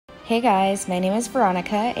Hey guys, my name is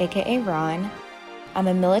Veronica, aka Ron. I'm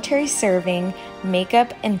a military serving,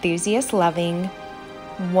 makeup enthusiast loving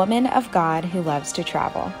woman of God who loves to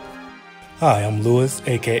travel. Hi, I'm Louis,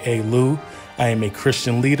 aka Lou. I am a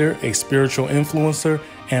Christian leader, a spiritual influencer,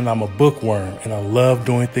 and I'm a bookworm, and I love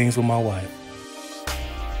doing things with my wife.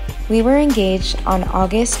 We were engaged on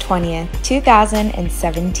August 20th,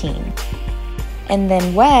 2017, and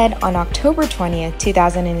then wed on October 20th,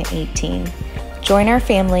 2018. Join our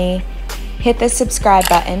family, hit the subscribe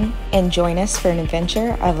button, and join us for an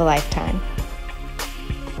adventure of a lifetime.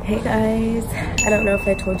 Hey guys, I don't know if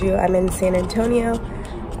I told you I'm in San Antonio.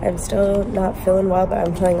 I'm still not feeling well, but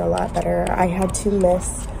I'm feeling a lot better. I had to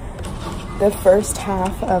miss the first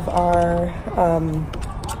half of our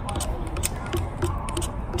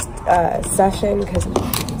session,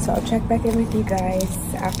 so I'll check back in with you guys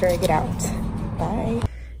after I get out. Bye.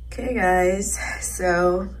 Okay guys,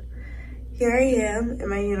 so here I am in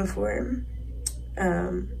my uniform.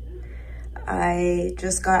 I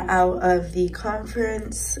just got out of the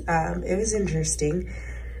conference. It was interesting.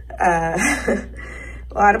 A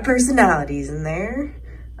lot of personalities in there.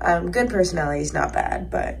 Good personalities, not bad,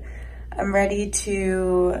 but I'm ready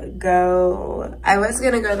to go. I was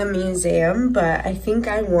gonna go to the museum, but I think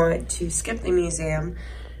I want to skip the museum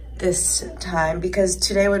this time because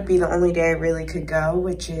today would be the only day I really could go,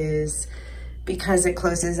 which is because it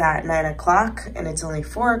closes at 9 o'clock and it's only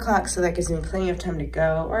 4 o'clock, so that gives me plenty of time to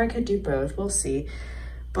go, or I could do both, we'll see.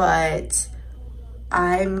 But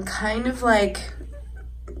I'm kind of like,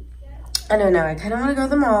 I don't know, I kind of want to go to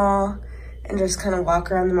the mall and just kind of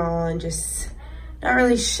walk around the mall and just not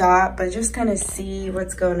really shop, but just kind of see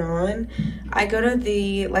what's going on. I go to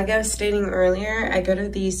the, like I was stating earlier, I go to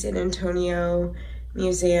the San Antonio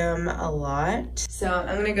Museum a lot. So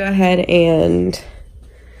I'm gonna go ahead and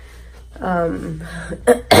I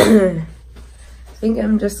think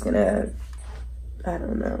I'm just gonna, I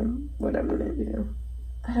don't know what I'm gonna do.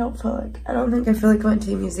 I don't think I feel like going to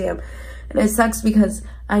the museum. And it sucks because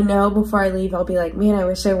I know before I leave, I'll be like, man, I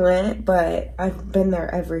wish I went, but I've been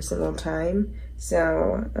there every single time.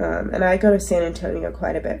 So, and I go to San Antonio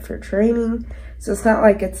quite a bit for training. So it's not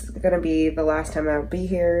like it's gonna be the last time I'll be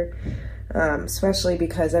here. Especially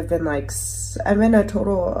because I've been a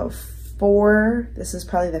total of 4, this is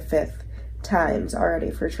probably the 5th times already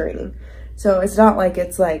for training. So it's not like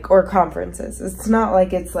it's like, or conferences, it's not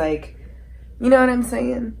like it's like, you know what I'm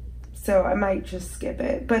saying? So I might just skip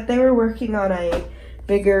it. But they were working on a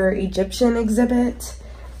bigger Egyptian exhibit,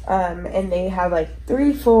 and they had like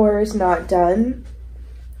 3 floors not done.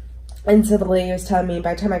 And so the lady was telling me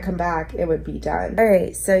by the time I come back, it would be done. All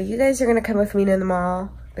right, so you guys are gonna come with me to the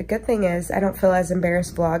mall. The good thing is I don't feel as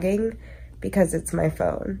embarrassed vlogging because it's my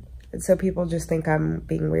phone. And so people just think I'm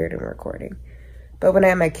being weird and recording. But when I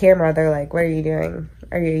have my camera, they're like, what are you doing?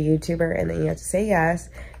 Are you a YouTuber? And then you have to say yes.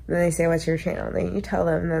 And then they say, what's your channel? And then you tell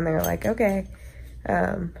them, and then they're like, okay.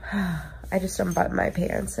 I just unbuttoned my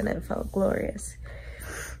pants and it felt glorious.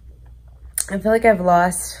 I feel like I've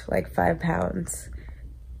lost like 5 pounds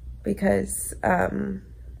because I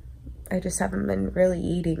just haven't been really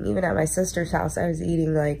eating. Even at my sister's house, I was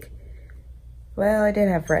eating like, well, I did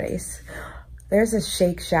have Freddy's. There's a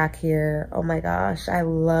Shake Shack here. Oh my gosh, I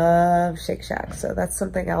love Shake Shack. So that's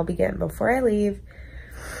something I'll be getting before I leave.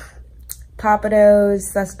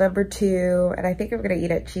 Papados, that's number 2. And I think I'm gonna eat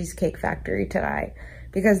at Cheesecake Factory tonight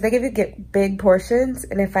because they get big portions.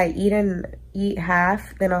 And if I eat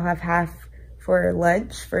half, then I'll have half for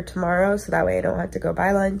lunch for tomorrow. So that way I don't have to go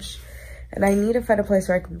buy lunch. And I need to find a place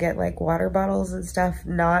where I can get like water bottles and stuff,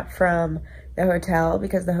 not from the hotel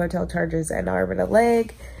because the hotel charges an arm and a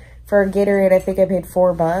leg. For a Gatorade, I think I paid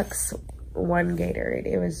 $4, 1 Gatorade.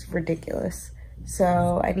 It was ridiculous.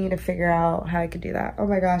 So I need to figure out how I could do that. Oh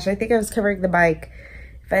my gosh, I think I was covering the mic.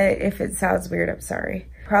 But if it sounds weird, I'm sorry.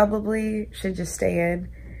 Probably should just stay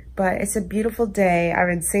in. But it's a beautiful day. I'm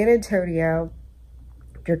in San Antonio.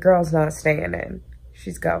 Your girl's not staying in.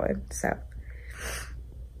 She's going, so.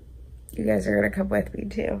 You guys are gonna come with me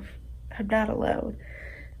too. I'm not alone.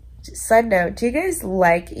 Side note, do you guys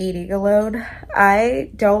like eating alone?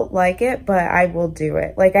 I don't like it, but I will do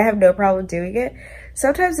it. Like, I have no problem doing it.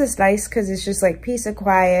 Sometimes it's nice because it's just like peace and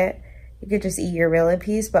quiet. You could just eat your meal in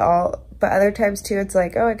peace, but other times too, it's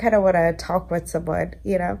like, oh, I kind of want to talk with someone,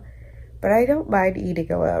 you know? But I don't mind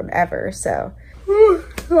eating alone ever, so.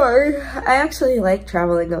 Sorry. I actually like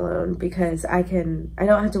traveling alone because I don't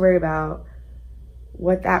have to worry about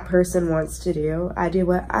what that person wants to do. I do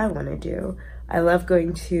what I want to do. I love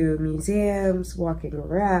going to museums, walking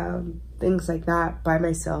around, things like that by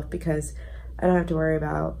myself because I don't have to worry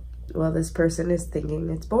about, well, this person is thinking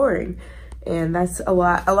it's boring. And that's a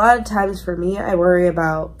lot of times for me, I worry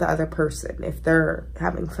about the other person, if they're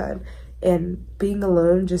having fun. And being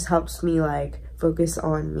alone just helps me like focus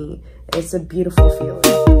on me. It's a beautiful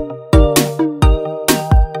feeling.